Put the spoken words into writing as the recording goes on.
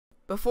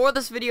Before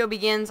this video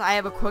begins, I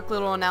have a quick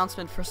little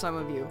announcement for some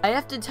of you. I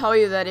have to tell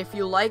you that if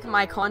you like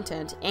my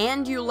content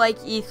and you like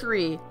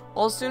E3,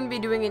 I'll soon be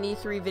doing an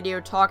E3 video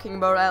talking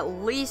about at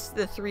least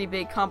the three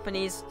big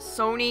companies,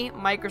 Sony,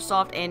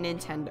 Microsoft, and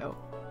Nintendo.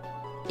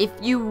 If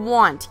you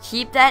want,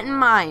 keep that in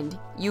mind,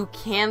 you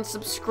can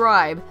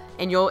subscribe,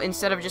 and you'll,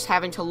 instead of just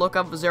having to look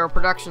up Zero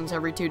Productions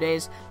every 2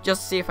 days,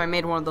 just to see if I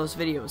made one of those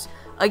videos.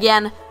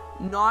 Again,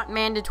 not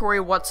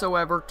mandatory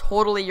whatsoever,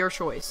 totally your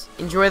choice.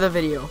 Enjoy the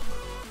video.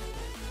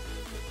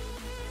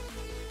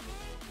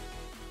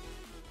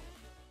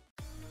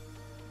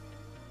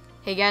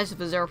 Hey guys,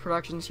 it's Zero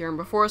Productions here, and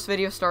before this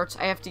video starts,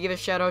 I have to give a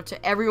shout out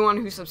to everyone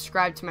who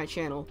subscribed to my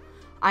channel.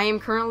 I am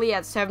currently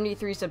at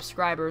 73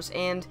 subscribers,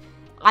 and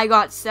I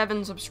got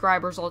 7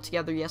 subscribers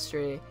altogether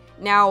yesterday.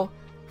 Now,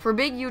 for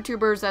big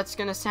YouTubers, that's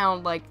gonna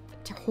sound like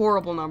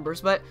horrible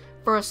numbers, but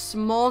for a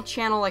small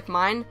channel like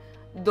mine,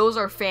 those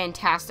are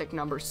fantastic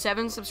numbers.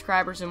 7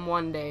 subscribers in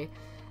one day,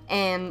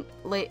 and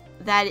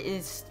that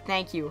is,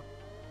 thank you.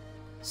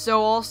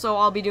 So also,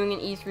 I'll be doing an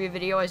E3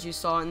 video, as you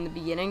saw in the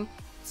beginning.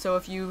 So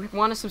if you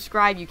want to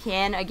subscribe, you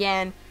can.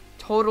 Again,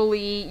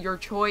 totally your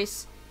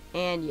choice,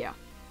 and yeah.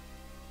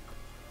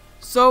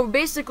 So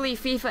basically,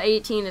 FIFA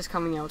 18 is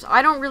coming out.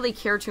 I don't really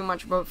care too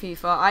much about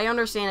FIFA. I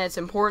understand its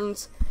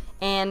importance,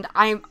 and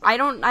I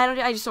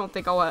just don't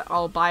think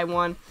I'll buy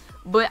one.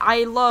 But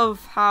I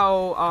love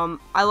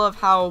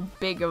how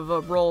big of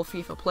a role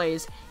FIFA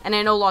plays, and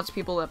I know lots of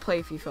people that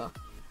play FIFA.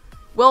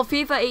 Well,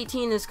 FIFA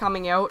 18 is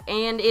coming out,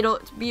 and it'll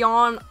be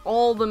on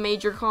all the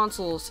major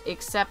consoles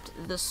except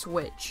the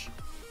Switch.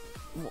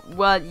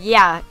 Well,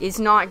 yeah, there's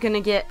not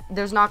gonna be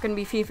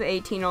FIFA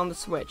 18 on the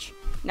Switch.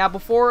 Now,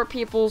 before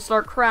people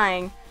start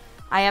crying,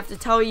 I have to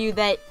tell you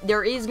that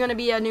there is gonna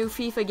be a new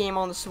FIFA game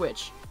on the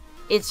Switch.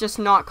 It's just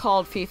not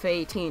called FIFA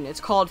 18. It's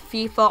called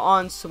FIFA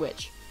on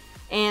Switch.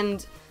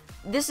 And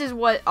this is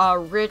what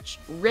Rich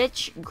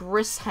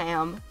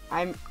Grisham,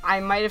 I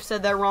might have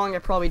said that wrong, I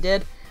probably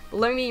did,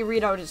 but let me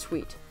read out his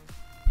tweet.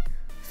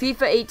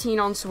 FIFA 18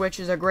 on Switch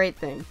is a great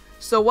thing.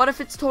 So what if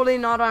it's totally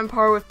not on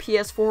par with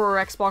PS4 or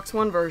Xbox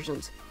One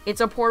versions?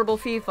 It's a portable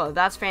FIFA.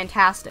 That's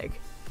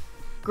fantastic.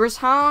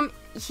 Grisham,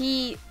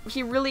 he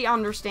really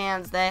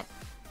understands that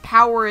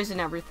power isn't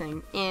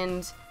everything,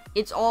 and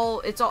it's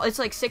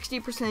like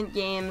 60%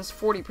 games,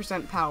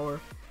 40% power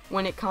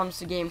when it comes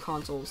to game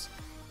consoles.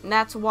 And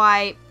that's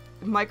why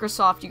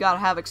Microsoft, you gotta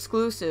have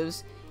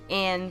exclusives,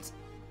 and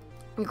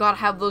you gotta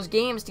have those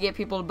games to get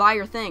people to buy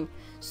your thing.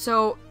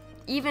 So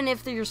even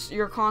if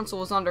your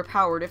console is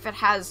underpowered, if it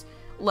has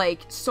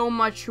like so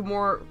much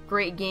more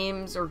great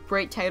games or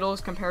great titles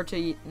compared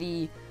to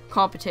the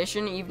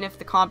competition, even if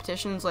the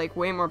competition's like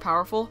way more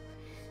powerful,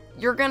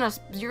 you're gonna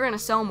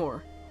sell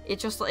more.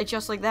 It's just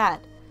like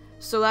that.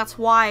 So that's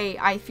why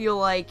I feel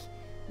like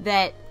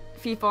that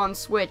FIFA on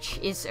Switch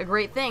is a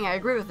great thing. I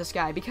agree with this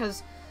guy,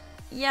 because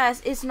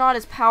yes, it's not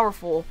as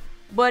powerful,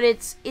 but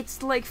it's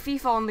like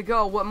FIFA on the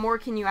go. What more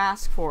can you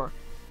ask for?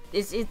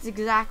 It's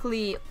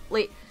exactly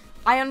like,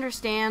 I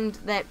understand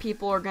that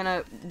people are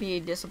gonna be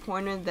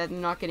disappointed that they're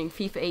not getting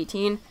FIFA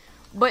 18,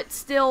 but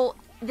still,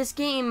 this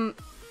game,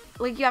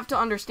 like, you have to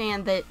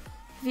understand that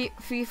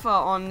FIFA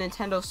on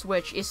Nintendo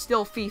Switch is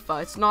still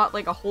FIFA. It's not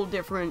like a whole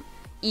different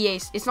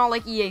it's not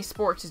like EA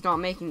Sports is not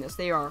making this,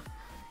 they are.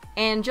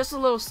 And just a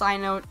little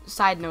side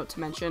note to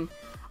mention,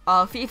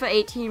 FIFA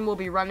 18 will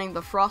be running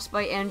the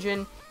Frostbite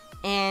engine,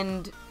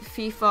 and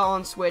FIFA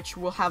on Switch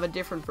will have a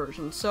different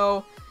version.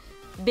 So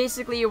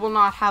basically, it will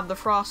not have the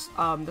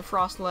Frostbite.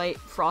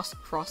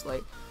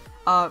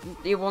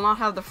 It will not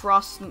have the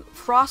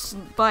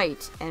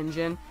Frostbite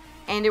engine,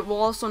 and it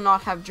will also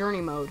not have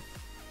Journey mode.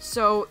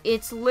 So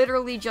it's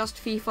literally just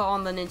FIFA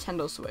on the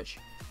Nintendo Switch.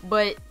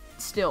 But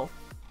still,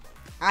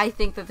 I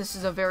think that this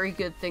is a very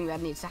good thing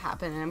that needs to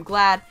happen, and I'm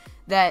glad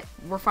that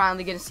we're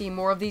finally going to see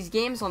more of these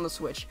games on the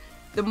Switch.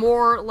 The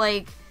more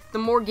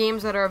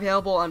games that are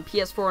available on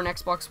PS4 and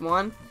Xbox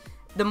One,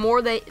 the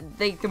more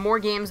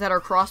games that are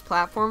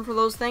cross-platform for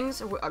those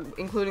things,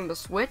 including the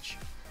Switch,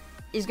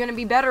 is going to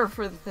be better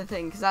for the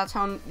thing, because that's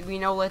how we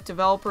know that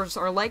developers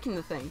are liking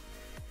the thing.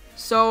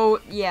 So,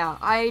 yeah,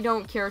 I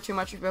don't care too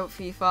much about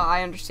FIFA.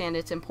 I understand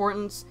its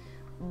importance,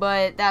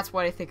 but that's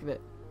what I think of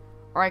it.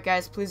 Alright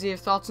guys, please leave your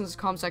thoughts in the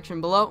comment section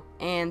below,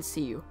 and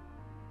see you.